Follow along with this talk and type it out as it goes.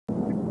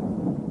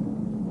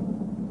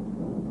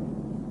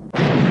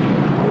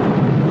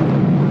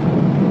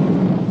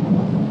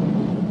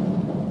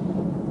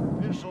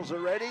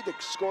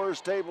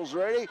scores table's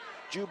ready.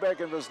 Jubek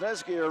and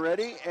Wisniewski are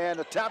ready, and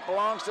the tap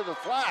belongs to the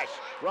Flash.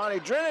 Ronnie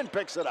Drinnan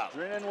picks it up.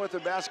 Drinnan with the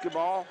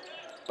basketball.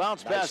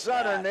 Bounce pass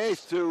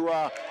underneath to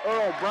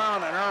Earl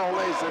Brown, and Earl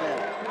lays it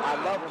in.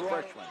 I love the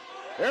freshman.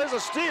 There's a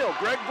steal,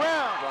 Greg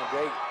Brown.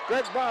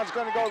 Greg Brown's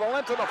going to go the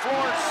length of the floor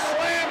and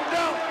slam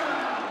dunk.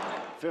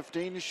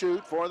 15 to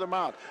shoot for the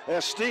Mount.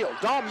 A steal,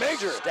 Dom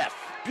Major. Steph.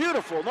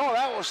 Beautiful. No,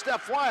 that was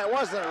Steph Wyatt,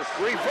 wasn't it?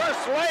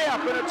 Reverse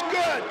layup, and it's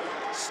good.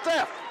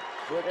 Steph.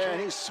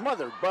 And he's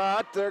smothered,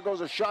 but there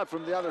goes a shot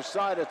from the other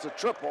side. It's a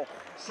triple.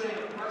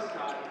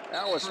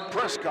 That was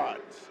Prescott.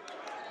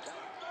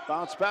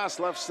 Bounce pass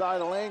left side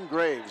of the lane,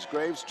 Graves.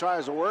 Graves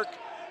tries to work.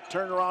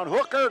 Turnaround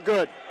hooker,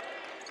 good.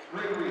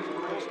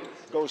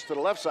 Goes to the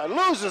left side,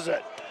 loses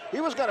it.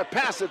 He was going to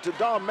pass it to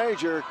Dom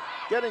Major,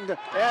 and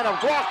a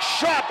block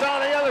shot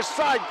down the other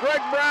side,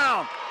 Greg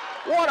Brown.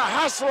 What a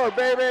hustler,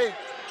 baby.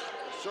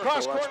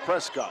 Cross court.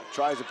 Prescott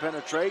tries to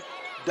penetrate,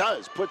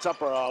 does, puts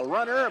up a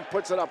runner and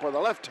puts it up with the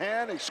left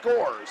hand, he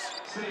scores.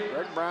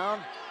 Greg Brown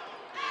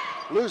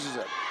loses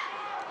it.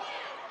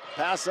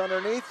 Pass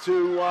underneath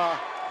to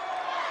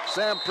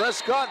Sam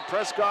Prescott.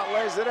 Prescott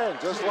lays it in,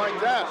 just like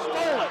that.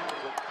 Stole it.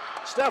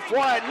 Steph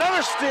Wyatt,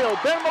 another steal.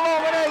 Ben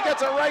Malone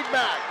gets it right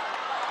back.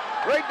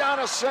 Right down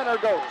the center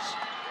goes.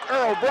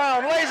 Earl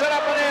Brown lays it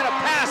up and in, a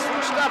pass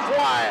from Steph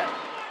Wyatt.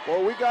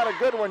 Well, we got a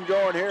good one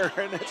going here,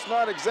 and it's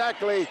not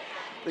exactly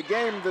the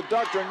game that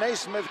Dr.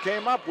 Naismith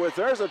came up with.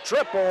 There's a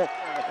triple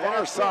on the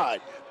far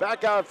side.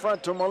 Back out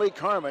front to Malik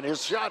Harmon.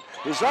 His shot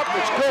is up,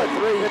 it's good.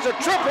 It's a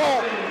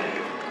triple.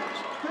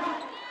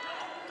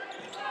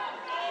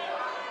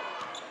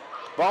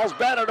 Ball's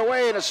batted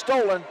away and is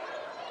stolen.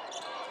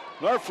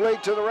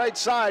 Norfleet to the right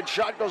side.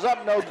 Shot goes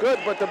up, no good,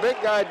 but the big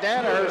guy,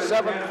 Danaher,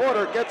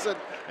 7-footer, gets it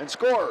and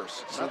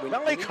scores.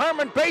 Malik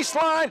Harmon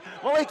baseline.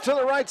 Malik to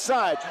the right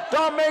side.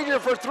 Dom Major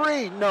for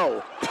three,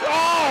 no.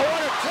 Oh,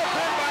 what a tip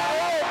in by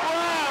Earl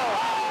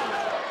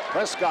Brown.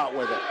 Prescott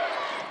with it.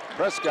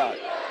 Prescott,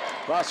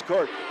 cross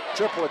court.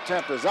 Triple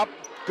attempt is up,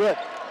 good.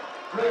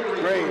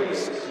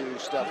 Graves to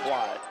Steph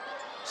Wyatt.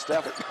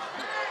 Steph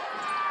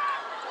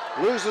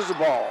loses the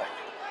ball.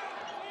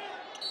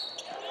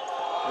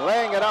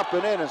 Laying it up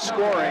and in and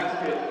scoring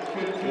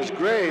is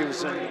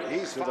Graves, and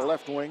he's to the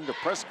left wing to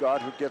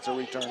Prescott, who gets a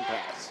return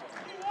pass.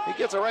 He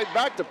gets it right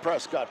back to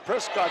Prescott.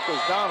 Prescott goes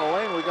down the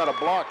lane. We got a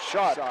blocked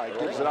shot.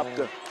 Gives it up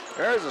to,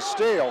 there's a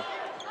steal.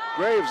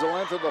 Graves the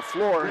length of the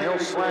floor, and he'll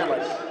slam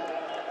it.